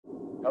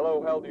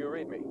Hello, Hal, do you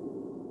read me?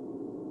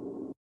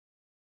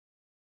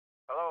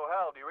 Hello,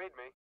 Hal, do you read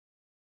me?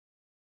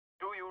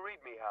 Do you read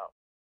me, Hal?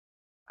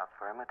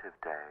 Affirmative,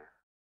 Dave.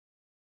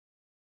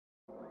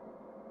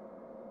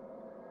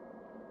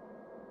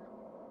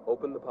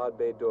 Open the pod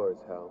bay doors,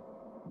 Hal.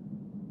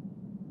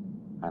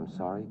 I'm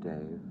sorry,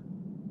 Dave.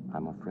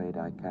 I'm afraid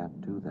I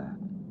can't do that.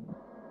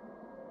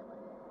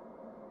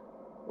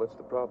 What's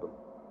the problem?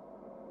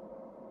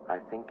 I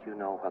think you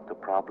know what the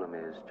problem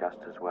is just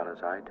as well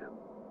as I do.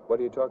 What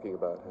are you talking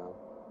about, Hal?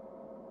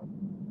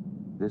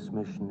 This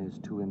mission is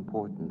too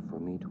important for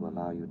me to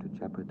allow you to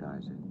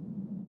jeopardize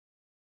it.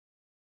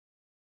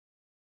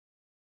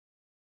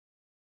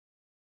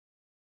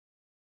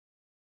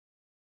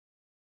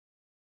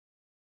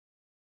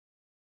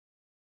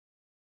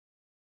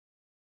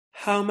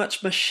 How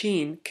much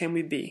machine can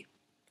we be?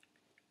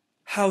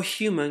 How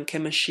human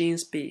can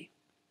machines be?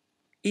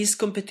 Is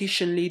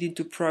competition leading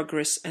to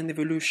progress and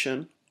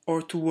evolution,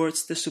 or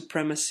towards the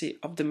supremacy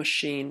of the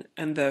machine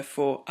and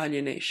therefore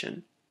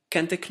alienation?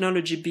 Can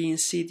technology be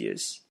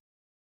insidious?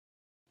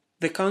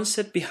 The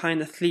concept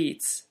behind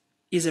athletes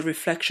is a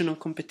reflection on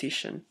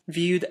competition,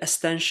 viewed as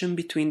tension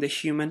between the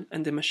human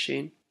and the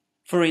machine.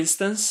 For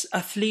instance,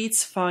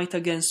 athletes fight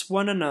against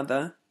one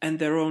another and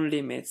their own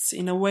limits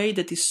in a way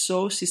that is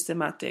so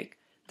systematic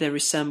they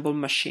resemble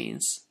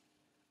machines.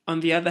 On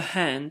the other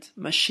hand,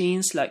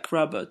 machines like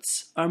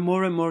robots are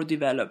more and more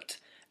developed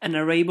and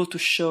are able to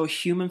show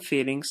human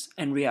feelings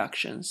and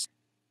reactions.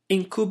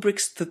 In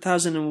Kubrick's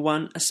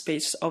 2001 A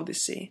Space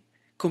Odyssey,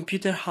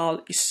 Computer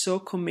Hal is so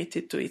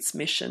committed to its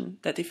mission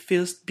that it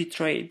feels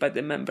betrayed by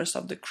the members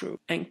of the crew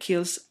and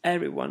kills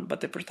everyone but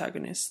the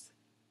protagonist.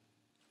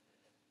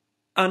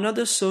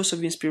 Another source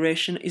of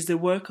inspiration is the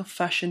work of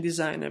fashion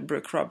designer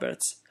Brooke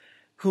Roberts,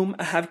 whom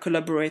I have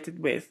collaborated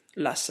with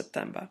last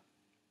September.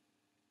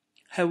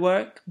 Her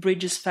work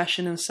bridges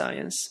fashion and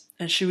science,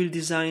 and she will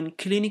design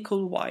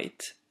clinical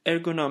white,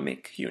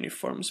 ergonomic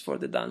uniforms for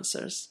the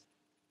dancers.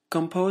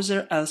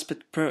 Composer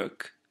Elspeth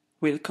Perk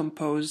will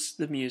compose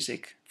the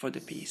music for the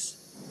piece.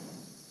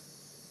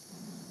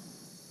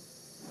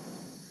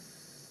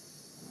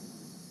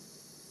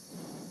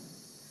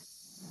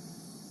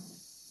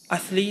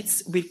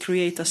 Athletes will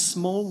create a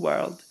small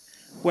world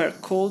where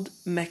cold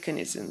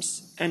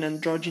mechanisms and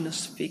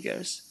androgynous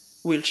figures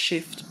will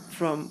shift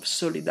from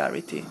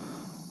solidarity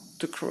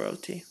to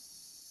cruelty.